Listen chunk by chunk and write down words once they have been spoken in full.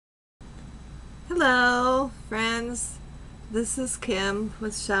Hello, friends. This is Kim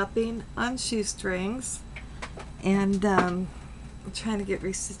with Shopping on Shoestrings, and I'm trying to get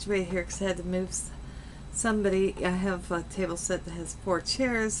resituated here because I had to move somebody. I have a table set that has 4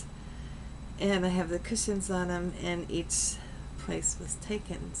 chairs, and I have the cushions on them, and each place was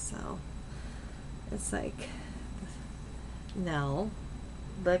taken. So it's like, no,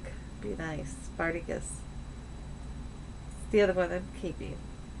 look, be nice, Spartacus. The other one I'm keeping,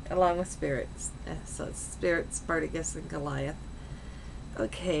 along with spirits. So it's Spirit, Spartacus, and Goliath.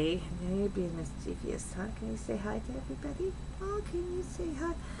 Okay, now you're being mischievous, huh? Can you say hi to everybody? Oh, can you say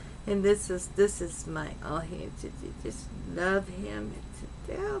hi? And this is my he just love him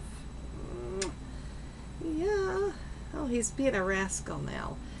to death. Yeah. Oh, he's being a rascal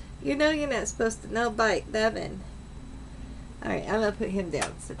now. You know you're not supposed to no bite loving. Alright, I'm gonna put him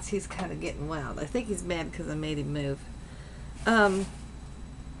down since he's kind of getting wild. I think he's mad because I made him move.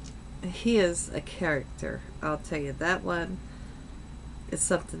 He is a character. I'll tell you, that one is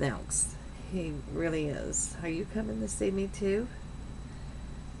something else. He really is. Are you coming to see me too?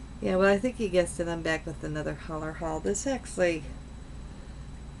 Yeah, well, I think you guessed it. I'm back with another Hollar haul. This actually,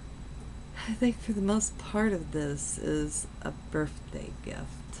 I think for the most part of this is a birthday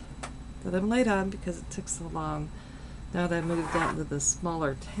gift that I'm late on because it took so long. Now that I moved out into the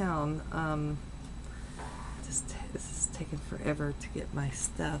smaller town, this is taking forever to get my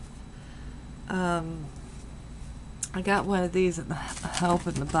stuff. I got one of these and I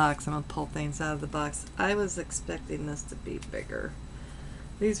opened the box. I'm going to pull things out of the box. I was expecting this to be bigger.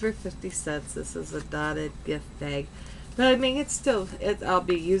 These were 50 cents. This is a dotted gift bag. But I mean, it's still, I'll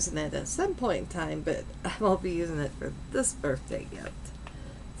be using it at some point in time, but I won't be using it for this birthday gift.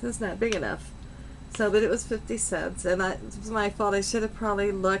 So it's not big enough. So, but it was 50 cents, and it was my fault. I should have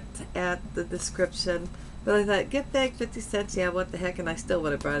probably looked at the description. But I thought, gift bag, 50 cents, yeah, what the heck, and I still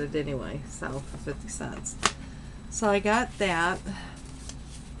would have brought it anyway, so for 50 cents. So I got that.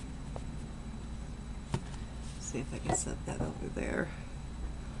 See if I can set that over there.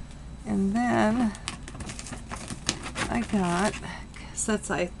 And then I got, since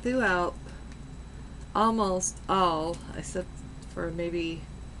I threw out almost all, except for maybe,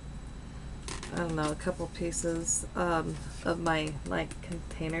 I don't know, a couple pieces of my, like,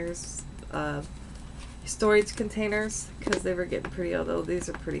 containers, storage containers, because they were getting pretty old. Oh, these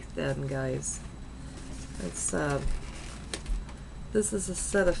are pretty thin, guys. It's this is a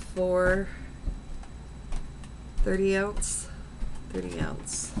set of 4 30 ounce.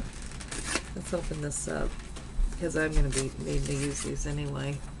 Let's open this up because I'm going to be needing to use these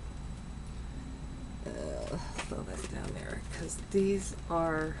anyway. Throw that down there because these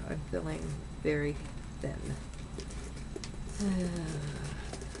are, I'm feeling, very thin.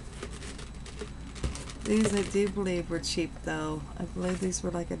 These I do believe were cheap though. I believe these were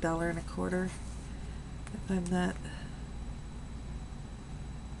like $1.25. If I'm not.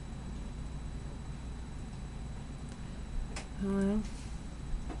 Well,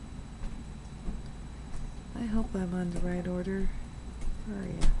 I hope I'm on the right order. Where are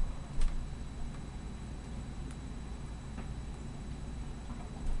you?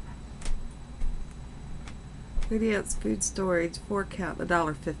 Radiance food storage, 4 count,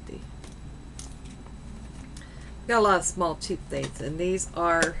 $1.50. Got a lot of small cheap things, and these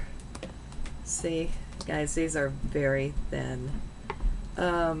are, see guys, these are very thin.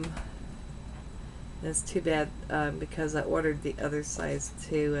 It's too bad because I ordered the other size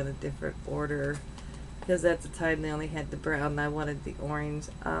too in a different order because at the time they only had the brown and I wanted the orange.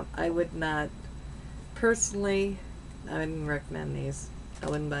 I would not personally, I wouldn't recommend these. I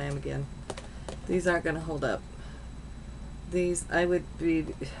wouldn't buy them again. These aren't going to hold up. These, I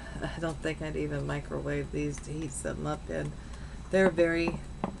don't think I'd even microwave these to heat something up in. They're very,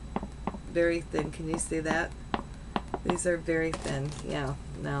 very thin. Can you see that? These are very thin. Yeah,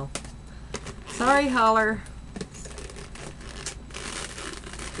 no. Sorry, Hollar.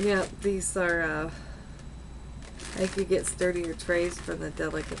 Yeah, these are, I could get sturdier trays from the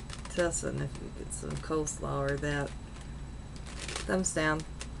delicatessen if you get some coleslaw or that. Thumbs down.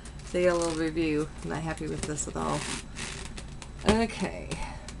 See a little review. I'm not happy with this at all. Okay.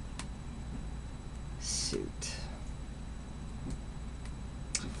 Shoot.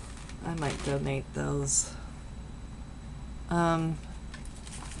 I might donate those. Yeah,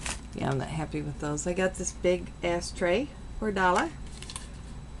 I'm not happy with those. I got this big ashtray for $1.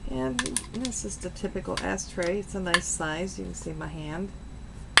 And this is the typical ashtray. It's a nice size. You can see my hand.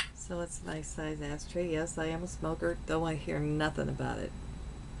 So it's a nice size ashtray. Yes, I am a smoker. Don't want to hear nothing about it.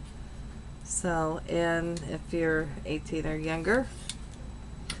 So, and if you're 18 or younger,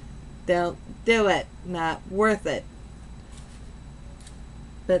 don't do it. Not worth it.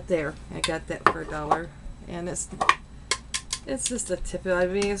 But there, I got that for $1, and it's just a typical. I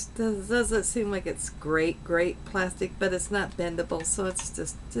mean, it doesn't seem like it's great plastic, but it's not bendable, so it's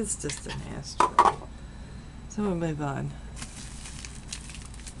just an ashtray. So we'll move on.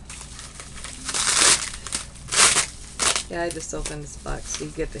 Yeah, I just opened this box so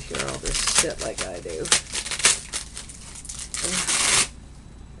you get to hear all this shit like I do.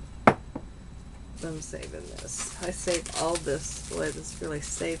 I'm saving this. I saved all this. Boy, this really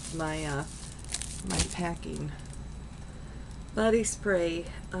saved my my packing. Body spray.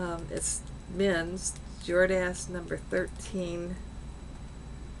 It's men's Jordache number 13.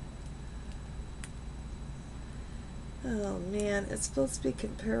 Oh man, it's supposed to be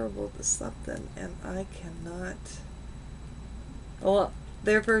comparable to something, and I cannot. Well,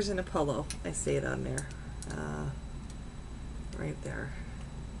 their version of Polo. I see it on there. Right there.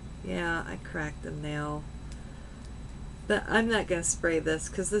 Yeah, I cracked a nail. But I'm not going to spray this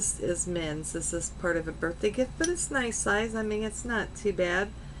because this is men's. This is part of a birthday gift, but it's nice size. I mean, it's not too bad.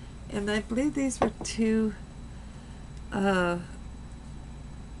 And I believe these were $2. I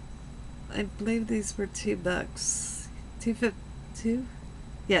believe these were $2. $2.52?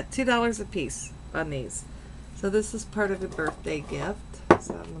 Yeah, $2 a piece on these. So this is part of a birthday gift.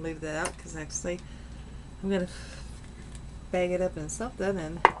 So I'm going to leave that out because actually I'm going to bag it up in something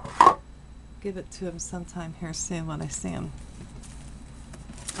and give it to him sometime here soon when I see him.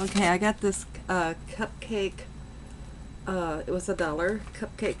 Okay, I got this cupcake. It was $1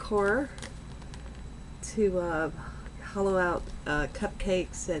 cupcake core to hollow out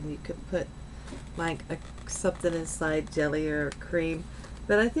cupcakes, and you could put like something inside, jelly or cream.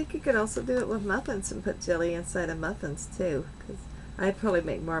 But I think you could also do it with muffins and put jelly inside of muffins too. Because I probably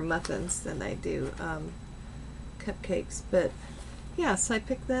make more muffins than I do cupcakes. But yeah, so I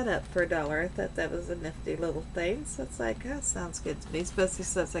picked that up for $1. I thought that was a nifty little thing. So it's like, that sounds good to me, especially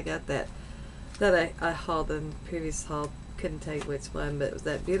since I got that I hauled in the previous haul. Couldn't tell you which one, but it was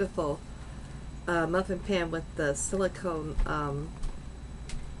that beautiful muffin pan with the silicone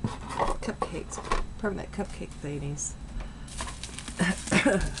cupcakes, permanent cupcake thingies.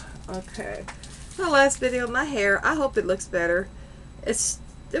 Okay. The last video, my hair, I hope it looks better.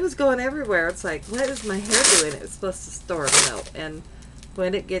 It was going everywhere. It's like, what is my hair doing? It's supposed to store melt, and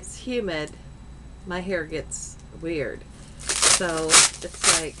when it gets humid, my hair gets weird. So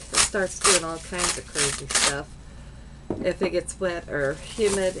it's like it starts doing all kinds of crazy stuff if it gets wet or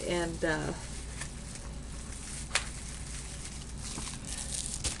humid, and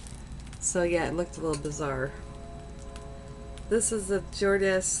so yeah, it looked a little bizarre. This is a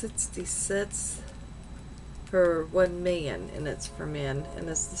Jordache 66 for 1 million, and it's for men, and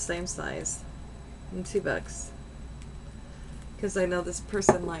it's the same size, and $2. Because I know this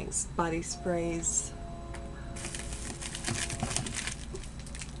person likes body sprays.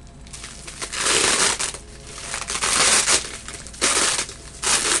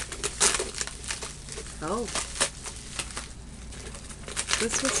 Oh,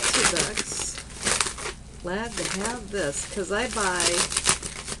 this was $2. Glad to have this, because I buy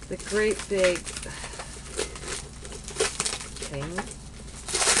the great big thing.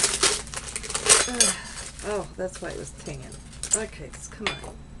 Oh, that's why it was tinging. Okay, come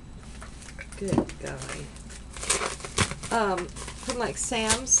on. Good guy. From like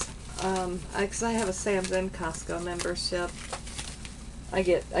Sam's, because I have a Sam's and Costco membership. I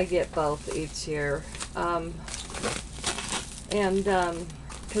get both each year.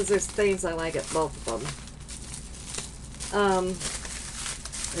 Because there's things I like at both of them.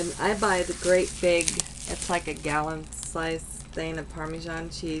 And I buy the great big, it's like a gallon size thing of Parmesan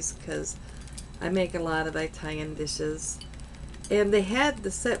cheese, because I make a lot of Italian dishes. And they had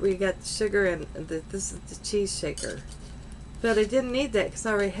the set where you got the sugar and this is the cheese shaker. But I didn't need that because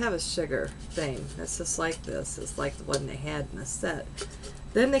I already have a sugar thing. It's just like this. It's like the one they had in the set.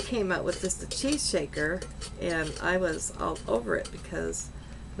 Then they came out with just a cheese shaker, and I was all over it because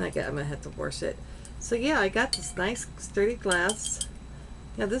I'm going to have to wash it. So yeah, I got this nice sturdy glass.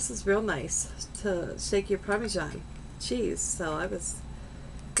 Yeah, this is real nice to shake your Parmesan cheese. So I was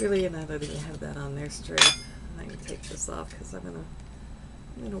really, and I don't even have that on there straight. I can take this off because I'm gonna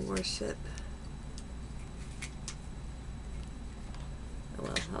wash it. Oh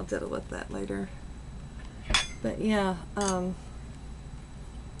well, I'll deal with that later. But yeah,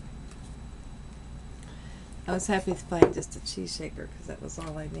 I was happy to find just a cheese shaker because that was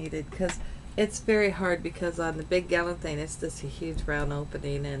all I needed. Because it's very hard, because on the big gallon thing, it's just a huge round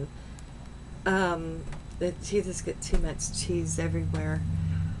opening, and you just get too much cheese everywhere.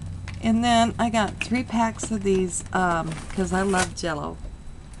 And then I got 3 packs of these because I love Jello.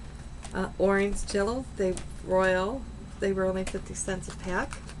 Orange Jello, they royal. they were only 50 cents a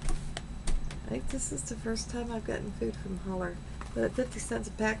pack. I think this is the first time I've gotten food from Hollar. But at 50 cents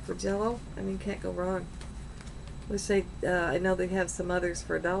a pack for Jell-O, I mean, can't go wrong. Wish they, I know they have some others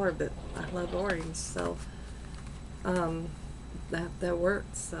for $1, but I love orange, so that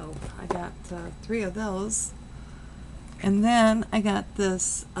worked. So I got 3 of those. And then I got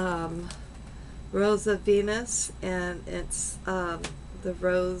this Rose of Venus, and it's the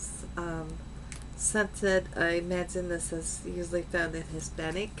rose scented. I imagine this is usually found in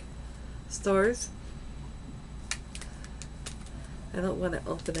Hispanic stores. I don't want to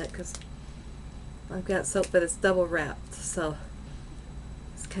open it because I've got soap, but it's double wrapped, so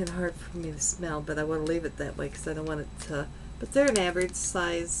it's kind of hard for me to smell, but I want to leave it that way because I don't want it to, but they're an average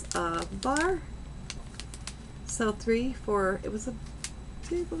size bar. So 3 for, it was I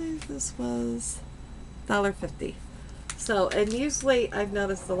believe this was $1.50. So, and usually I've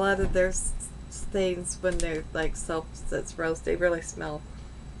noticed a lot of their things when they're like soaps that's rose, they really smell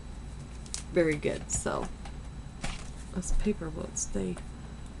very good. So this paper won't stay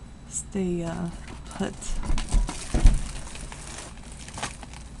put.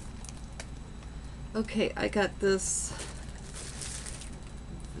 Okay, I got this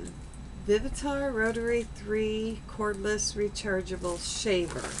Vivitar Rotary 3 cordless rechargeable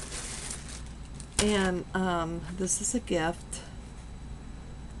shaver, and this is a gift,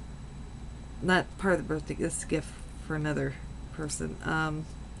 not part of the birthday. This is a gift for another person.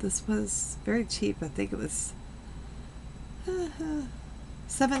 This was very cheap. I think it was $7.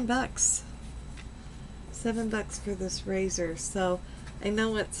 $7 for this razor. So I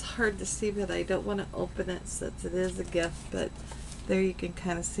know it's hard to see, but I don't want to open it since it is a gift. But there you can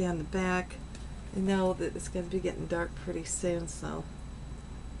kind of see on the back. I know that it's going to be getting dark pretty soon, so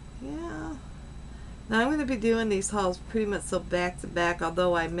yeah. Now I'm going to be doing these hauls pretty much so back to back,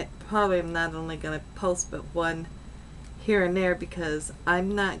 although I probably am not only going to post but one here and there, because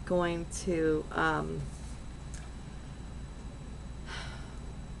I'm not going to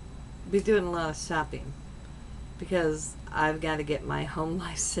be doing a lot of shopping because I've got to get my home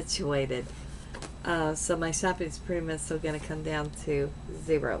life situated. So my shopping is pretty much so going to come down to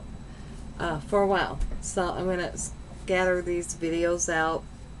 0 for a while. So I'm going to scatter these videos out,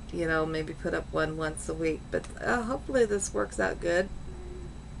 you know, maybe put up one once a week, but hopefully this works out good.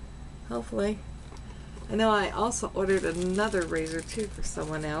 Hopefully. I know I also ordered another razor too for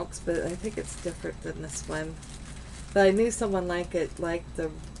someone else, but I think it's different than this one. But I knew someone liked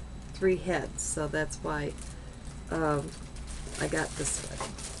the 3 heads, so that's why I got this one.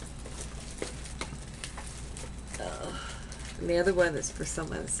 And the other one is for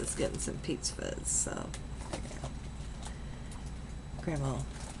someone that's just getting some peach fuzz, so Grandma. I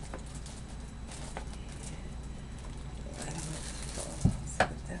don't know if let's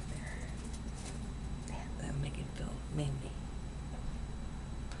put that there. That'll make it feel manly.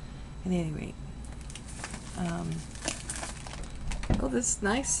 At any rate, oh, this is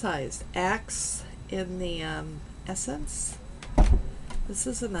nice size. Axe in the Essence. This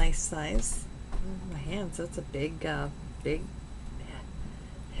is a nice size. Oh, my hands, that's a big, big,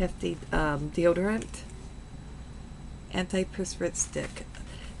 hefty deodorant. Antiperspirant stick.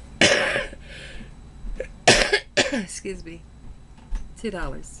 Excuse me.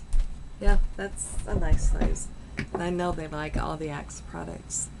 $2. Yeah, that's a nice size. And I know they like all the Axe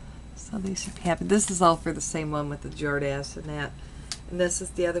products, so they should be happy. This is all for the same one with the Jordache and that. And this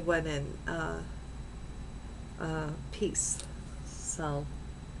is the other one in Peace. So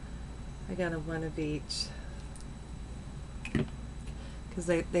I got a one of each because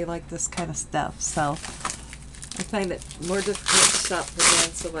they like this kind of stuff. So I find it more difficult to shop for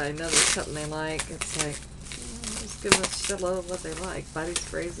them, so when I know there's something they like, it's like, just give them a shitload of what they like. Body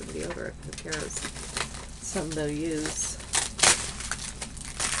sprays and deodorant, who cares? Something they'll use.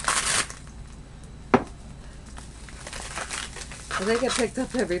 I think I picked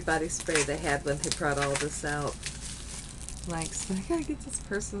up every body spray they had when they brought all this out. Like, so I gotta get this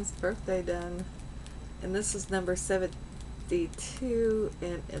person's birthday done. And this is number 72,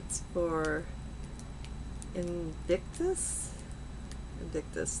 and it's for Invictus?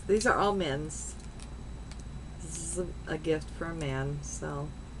 Invictus. These are all men's. This is a gift for a man, so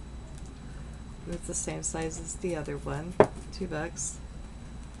it's the same size as the other one. $2.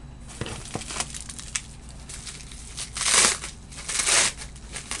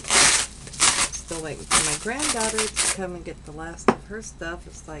 Still waiting for my granddaughter to come and get the last of her stuff.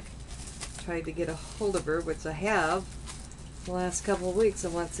 It's like tried to get a hold of her, which I have the last couple of weeks,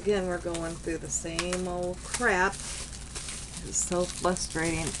 and once again we're going through the same old crap. It's so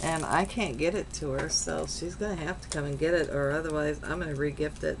frustrating, and I can't get it to her, so she's gonna have to come and get it, or otherwise I'm gonna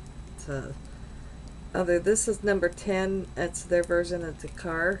re-gift it to Other, this is number 10. It's their version of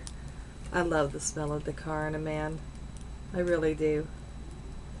Dakar. I love the smell of Dakar in a man. I really do.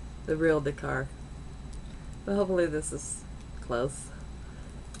 The real Dakar. But hopefully this is close.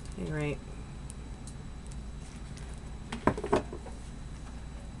 Alright.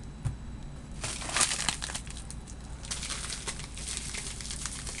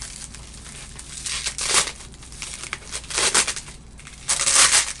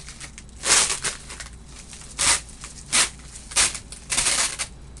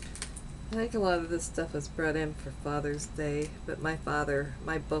 I think a lot of this stuff was brought in for Father's Day, but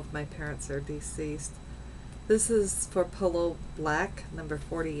both my parents are deceased. This is for Polo Black, number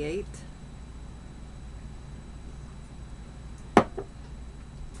 48.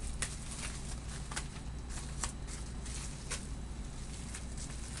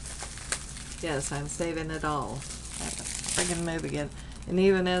 Yes, I'm saving it all. I have to friggin' move again. And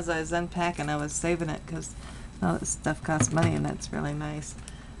even as I was unpacking, I was saving it because all this stuff costs money, and that's really nice.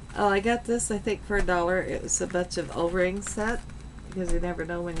 Oh, I got this, I think, for $1. It was a bunch of O-ring set, because you never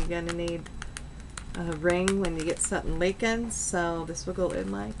know when you're going to need a ring when you get something leaking. So this will go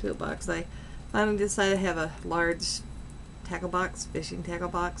in my toolbox. I finally decided to have a large tackle box, fishing tackle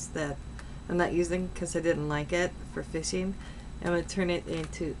box, that I'm not using because I didn't like it for fishing. I'm going to turn it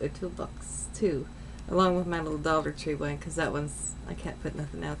into a toolbox too, along with my little Dollar Tree one, because that one's, I can't put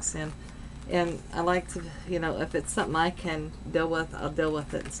nothing else in. And I like to, you know, if it's something I can deal with, I'll deal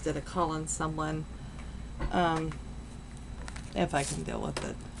with it instead of calling someone, if I can deal with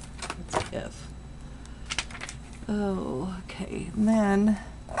it. It's if. Oh, okay. And then,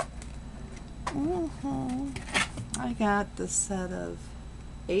 I got the set of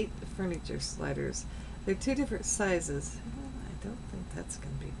 8 furniture sliders. They're 2 different sizes. I don't think that's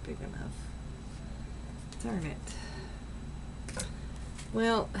going to be big enough. Darn it.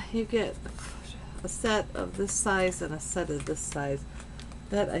 Well, you get a set of this size and a set of this size.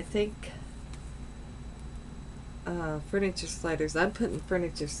 That, I think, furniture sliders. I'm putting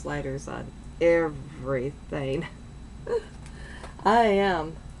furniture sliders on everything. I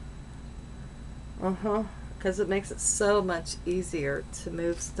am. Because it makes it so much easier to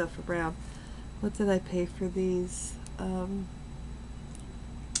move stuff around. What did I pay for these? Oh,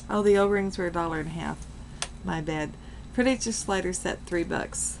 the O-rings were $1.50. My bad. Furniture slider set,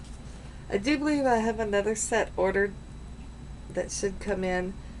 $3. I do believe I have another set ordered that should come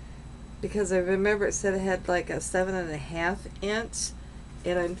in, because I remember it said it had like a 7.5 inch,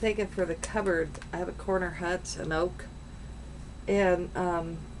 and I'm thinking for the cupboard, I have a corner hutch, an oak, and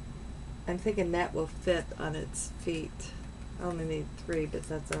I'm thinking that will fit on its feet. I only need 3, but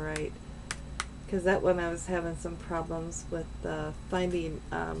that's alright, because that one I was having some problems with finding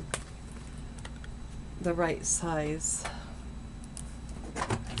the right size.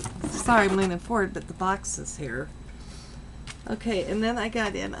 Sorry, I'm leaning forward, but the box is here. Okay, and then I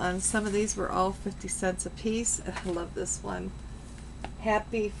got in on some of these were all 50 cents a piece. I love this one.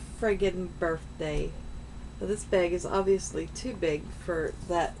 Happy friggin' birthday. Well, this bag is obviously too big for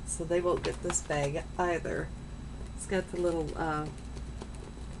that, so they won't get this bag either. It's got the little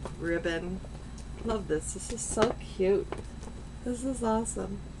ribbon. Love this. This is so cute. This is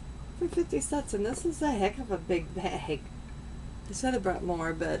awesome. For 50 cents, and this is a heck of a big bag. I should have brought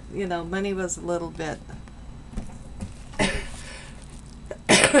more, but, you know, money was a little bit,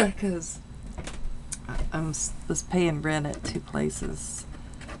 because I was paying rent at 2 places,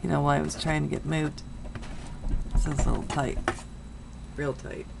 you know, while I was trying to get moved. So it's a little tight, real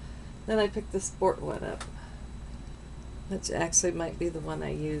tight. Then I picked the sport one up, which actually might be the one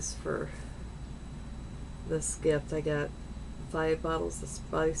I use for this gift. I got 5 bottles of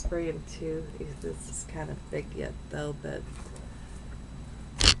body spray and 2. This is kind of big yet though, but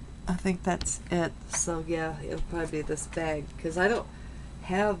I think that's it. So yeah, it'll probably be this bag, because I don't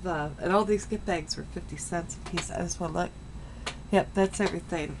have, and all these gift bags were 50 cents a piece. I just want to look. Yep, that's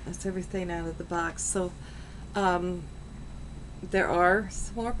everything. That's everything out of the box. So there are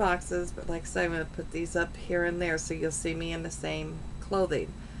some more boxes, but like I said, I'm going to put these up here and there so you'll see me in the same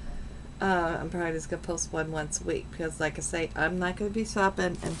clothing. I'm probably just going to post one once a week, because like I say, I'm not going to be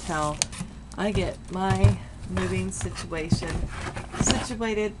shopping until I get my moving situation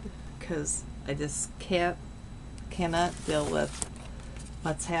situated, because I just cannot deal with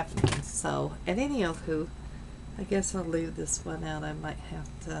what's happening. So, and anywho, I guess I'll leave this one out. I might have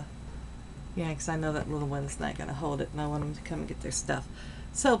to, yeah, because I know that little one's not going to hold it, and I want them to come and get their stuff.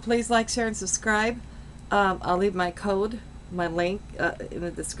 So please like, share, and subscribe. I'll leave my code, my link in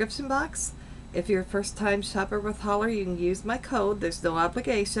the description box. If you're a first-time shopper with Hollar, you can use my code. There's no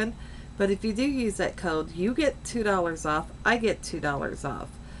obligation. But if you do use that code, you get $2 off. I get $2 off.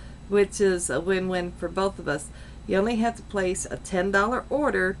 which is a win-win for both of us. You only have to place a $10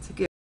 order to get